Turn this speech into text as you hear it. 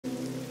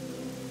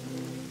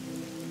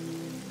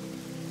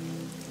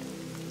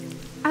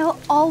I'll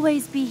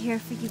always be here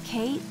for you,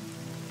 Kate.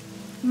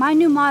 My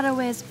new motto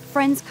is,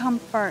 friends come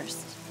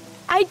first.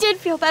 I did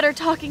feel better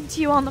talking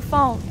to you on the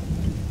phone.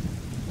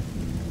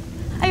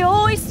 I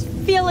always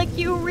feel like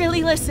you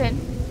really listen.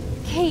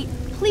 Kate,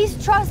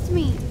 please trust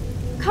me.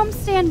 Come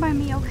stand by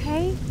me,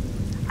 okay?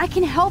 I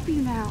can help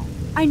you now.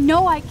 I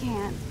know I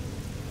can.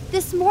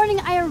 This morning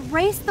I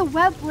erased the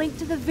web link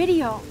to the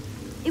video.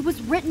 It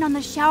was written on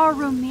the shower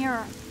room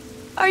mirror.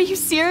 Are you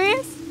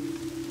serious?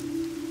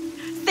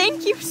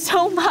 Thank you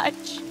so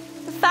much.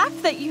 The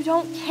fact that you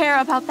don't care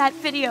about that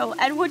video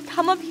and would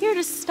come up here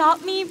to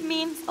stop me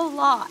means a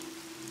lot.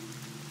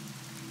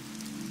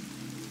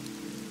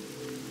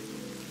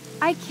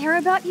 I care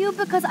about you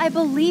because I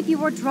believe you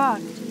were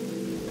drugged.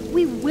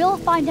 We will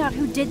find out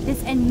who did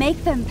this and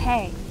make them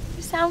pay.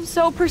 You sound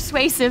so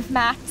persuasive,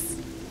 Max.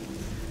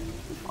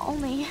 If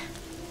only...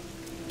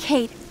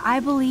 Kate, I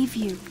believe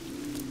you.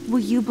 Will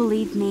you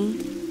believe me?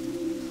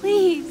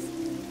 Please,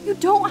 you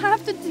don't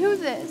have to do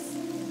this.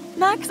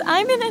 Max,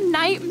 I'm in a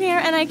nightmare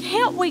and I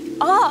can't wake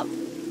up.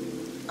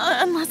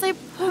 Unless I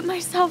put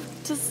myself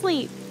to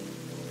sleep.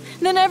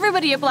 Then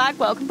everybody at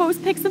Blackwell can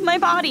post pics of my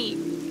body.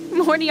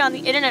 I'm already on the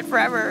internet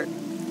forever.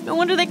 No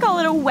wonder they call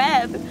it a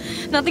web.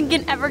 Nothing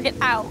can ever get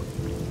out.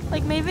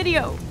 Like my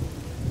video.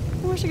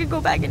 I wish I could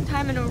go back in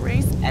time and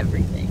erase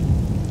everything.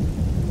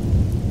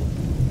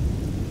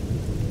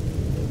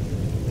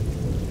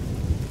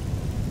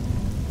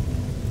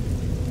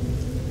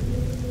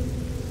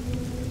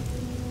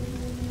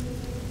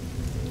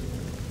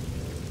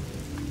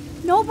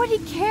 Nobody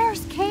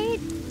cares, Kate.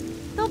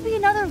 There'll be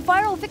another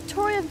viral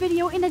Victoria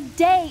video in a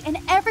day and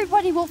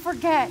everybody will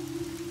forget.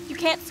 You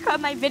can't scrub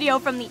my video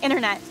from the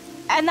internet.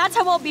 And that's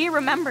how I'll be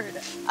remembered.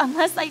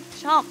 Unless I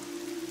jump.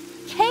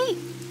 Kate,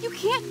 you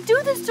can't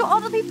do this to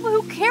all the people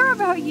who care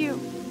about you.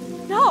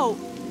 No.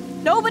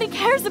 Nobody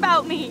cares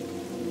about me.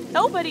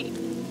 Nobody.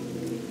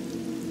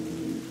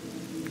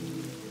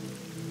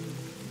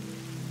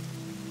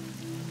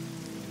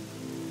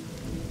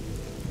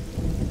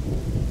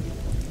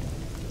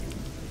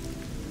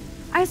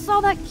 I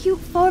saw that cute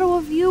photo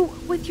of you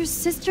with your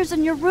sisters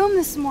in your room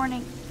this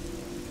morning.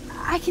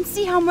 I can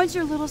see how much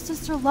your little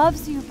sister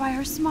loves you by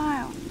her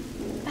smile.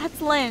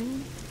 That's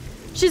Lynn.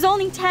 She's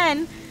only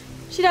 10.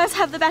 She does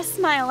have the best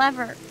smile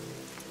ever.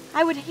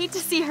 I would hate to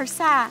see her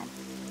sad.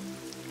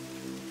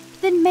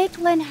 Then make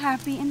Lynn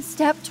happy and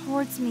step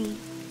towards me.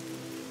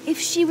 If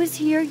she was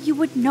here, you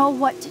would know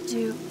what to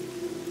do.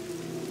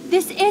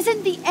 This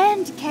isn't the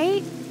end,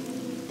 Kate.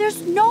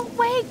 There's no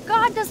way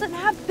God doesn't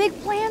have big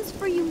plans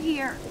for you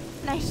here.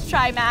 Nice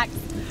try, Max.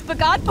 But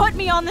God put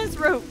me on this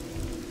route.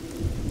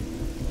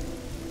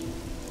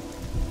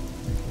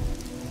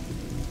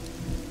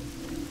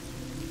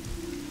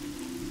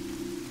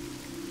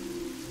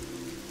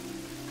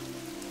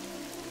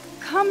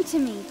 Come to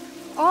me,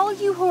 all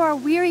you who are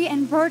weary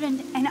and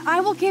burdened, and I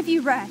will give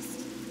you rest.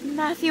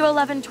 Matthew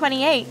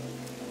 11:28.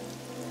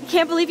 I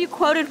can't believe you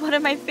quoted one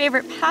of my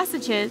favorite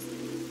passages.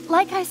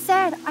 Like I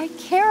said, I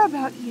care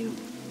about you.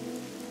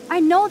 I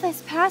know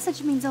this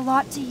passage means a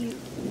lot to you.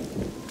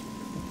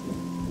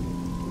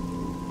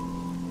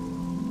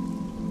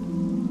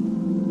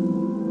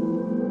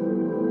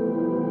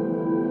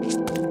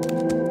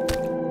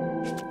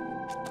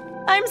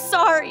 I'm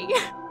sorry.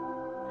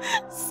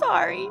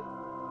 Sorry.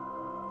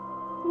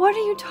 What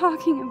are you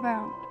talking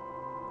about?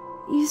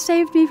 You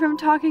saved me from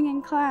talking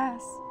in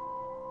class.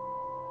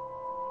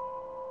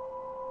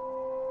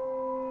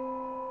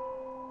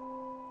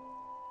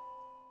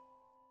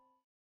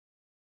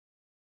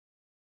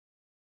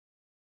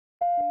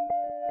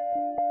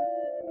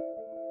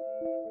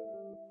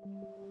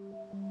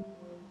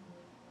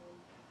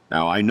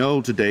 Now, I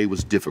know today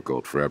was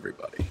difficult for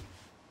everybody,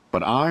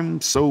 but I'm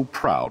so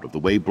proud of the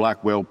way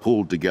Blackwell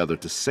pulled together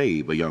to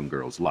save a young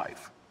girl's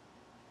life.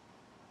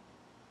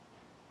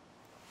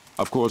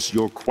 Of course,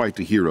 you're quite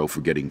the hero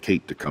for getting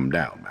Kate to come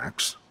down,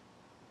 Max.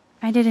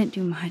 I didn't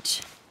do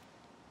much.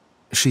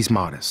 She's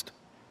modest.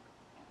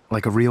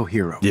 Like a real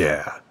hero.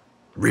 Yeah,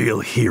 real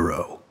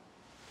hero.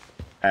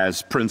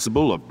 As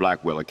principal of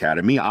Blackwell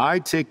Academy, I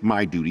take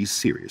my duties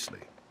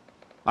seriously.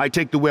 I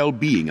take the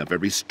well-being of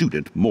every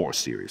student more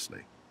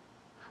seriously.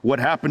 What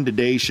happened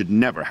today should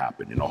never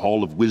happen in a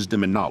hall of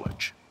wisdom and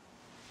knowledge.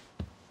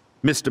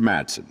 Mr.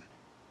 Madsen,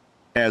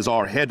 as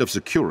our head of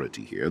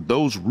security here,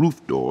 those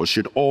roof doors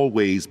should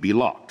always be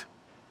locked.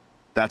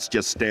 That's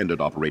just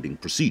standard operating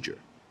procedure.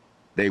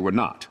 They were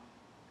not,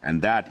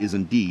 and that is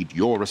indeed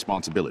your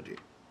responsibility.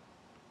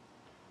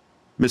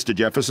 Mr.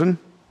 Jefferson,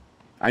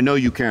 I know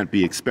you can't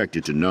be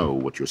expected to know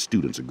what your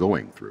students are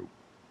going through,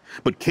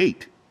 but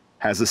Kate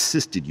has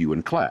assisted you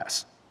in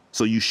class,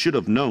 so you should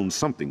have known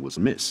something was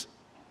amiss.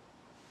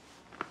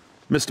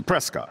 Mr.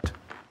 Prescott,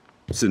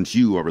 since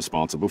you are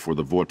responsible for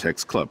the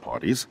Vortex Club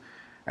parties,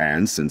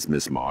 and since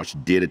Miss Marsh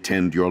did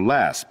attend your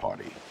last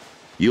party,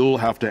 you'll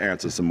have to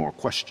answer some more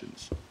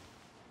questions.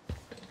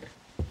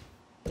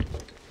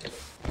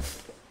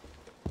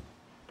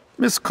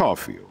 Miss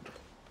Caulfield,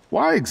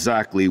 why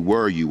exactly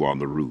were you on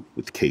the route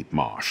with Kate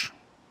Marsh?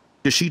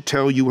 Did she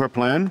tell you her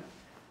plan?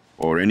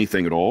 Or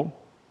anything at all?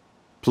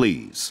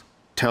 Please,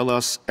 tell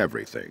us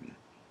everything.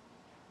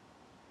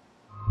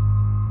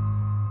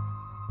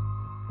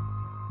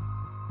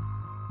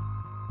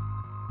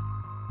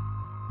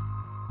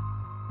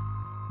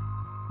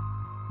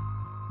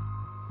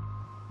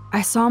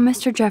 I saw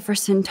Mr.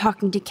 Jefferson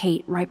talking to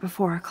Kate right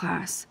before our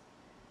class.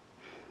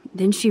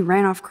 Then she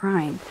ran off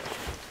crying.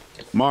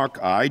 Mark,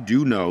 I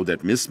do know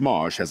that Miss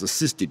Marsh has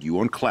assisted you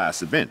on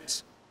class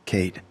events.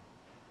 Kate,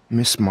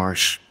 Miss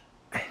Marsh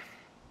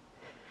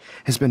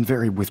has been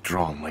very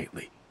withdrawn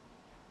lately.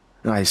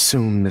 I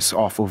assume this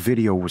awful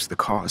video was the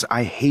cause.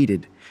 I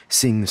hated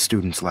seeing the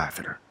students laugh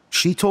at her.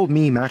 She told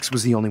me Max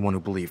was the only one who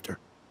believed her,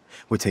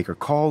 would take her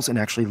calls and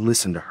actually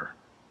listen to her.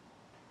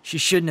 She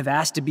shouldn't have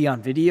asked to be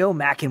on video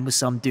macking with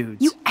some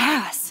dudes. You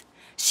ass!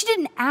 She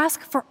didn't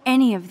ask for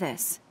any of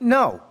this.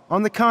 No,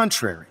 on the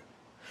contrary.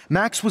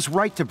 Max was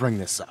right to bring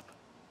this up.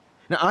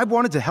 Now, I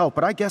wanted to help,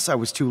 but I guess I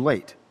was too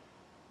late.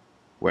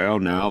 Well,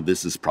 now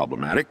this is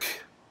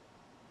problematic.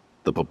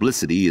 The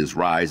publicity is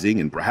rising,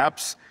 and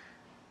perhaps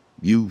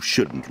you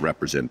shouldn't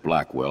represent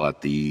Blackwell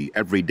at the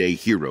Everyday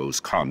Heroes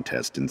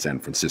contest in San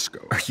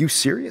Francisco. Are you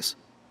serious?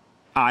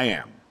 I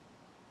am.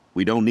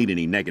 We don't need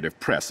any negative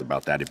press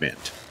about that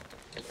event.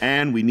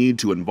 And we need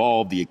to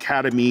involve the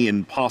Academy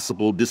in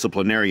possible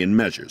disciplinarian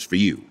measures for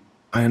you.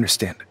 I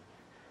understand.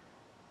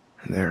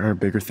 There are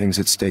bigger things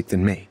at stake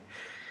than me.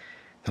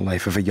 The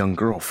life of a young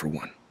girl, for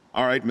one.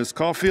 All right, Miss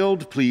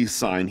Caulfield, please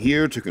sign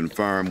here to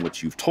confirm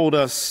what you've told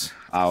us.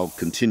 I'll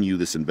continue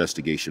this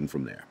investigation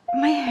from there.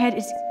 My head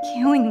is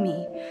killing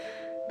me,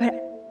 but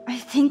I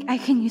think I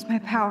can use my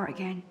power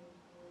again.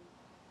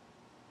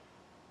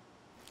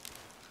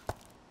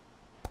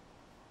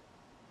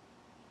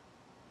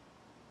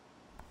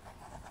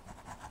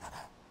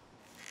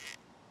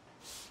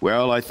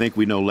 Well, I think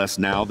we know less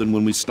now than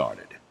when we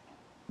started.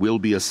 We'll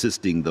be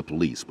assisting the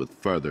police with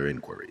further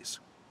inquiries.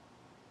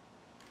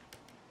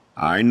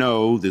 I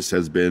know this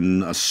has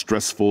been a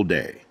stressful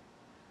day.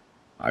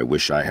 I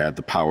wish I had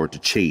the power to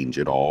change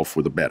it all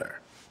for the better.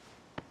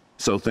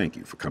 So thank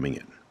you for coming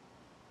in.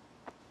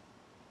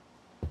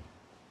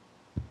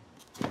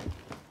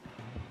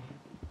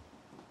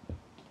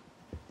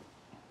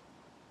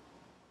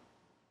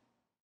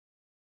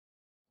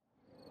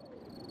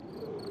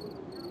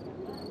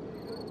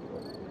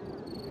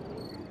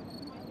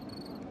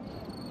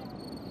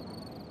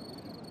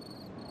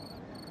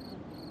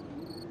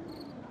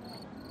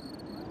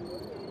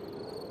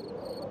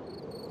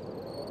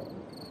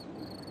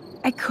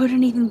 I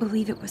couldn't even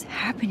believe it was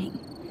happening.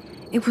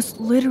 It was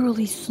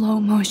literally slow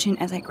motion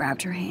as I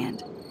grabbed her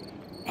hand.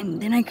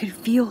 And then I could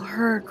feel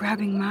her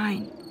grabbing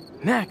mine.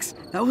 Max,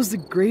 that was the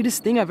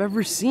greatest thing I've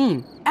ever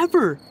seen.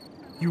 Ever!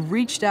 You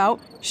reached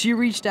out, she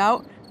reached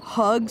out,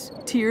 hugs,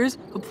 tears,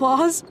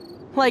 applause.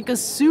 Like a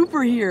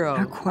superhero.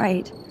 Not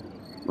quite.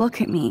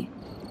 Look at me.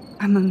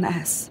 I'm a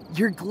mess.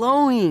 You're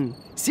glowing.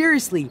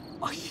 Seriously,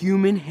 a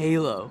human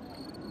halo.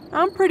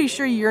 I'm pretty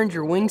sure you earned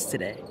your wings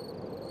today.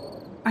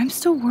 I'm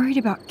still worried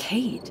about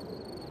Kate.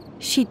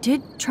 She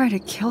did try to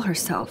kill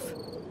herself.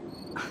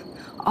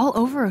 All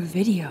over a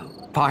video.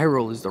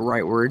 Viral is the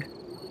right word.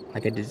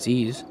 Like a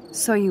disease.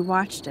 So you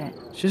watched it?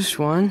 Just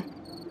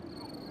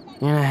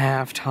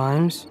 1.5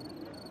 times.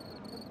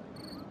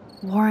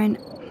 Warren,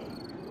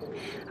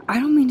 I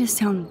don't mean to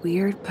sound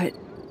weird, but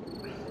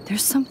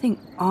there's something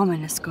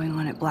ominous going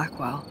on at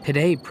Blackwell.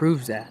 Today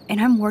proves that. And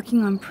I'm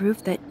working on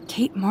proof that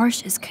Kate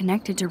Marsh is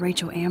connected to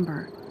Rachel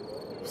Amber.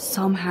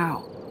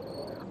 Somehow.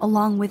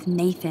 Along with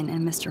Nathan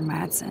and Mr.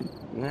 Madsen.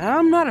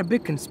 I'm not a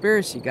big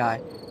conspiracy guy,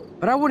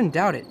 but I wouldn't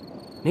doubt it.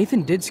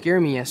 Nathan did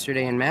scare me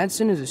yesterday, and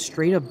Madsen is a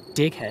straight-up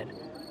dickhead.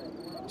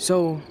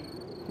 So,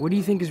 what do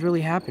you think is really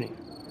happening?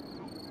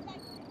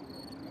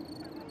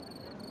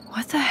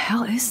 What the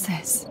hell is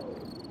this?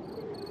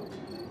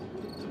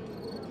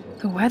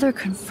 The weather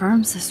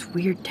confirms this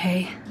weird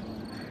day.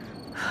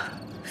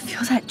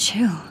 Feel that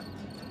chill.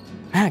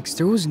 Max,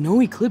 there was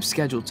no eclipse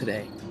scheduled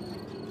today.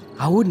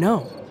 I would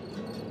know.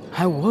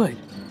 I would.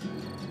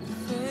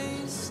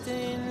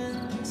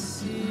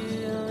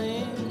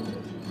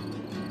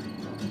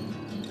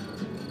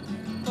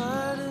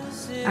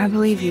 I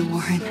believe you,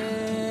 Warren.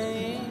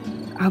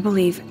 I'll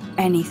believe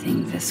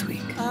anything this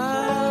week.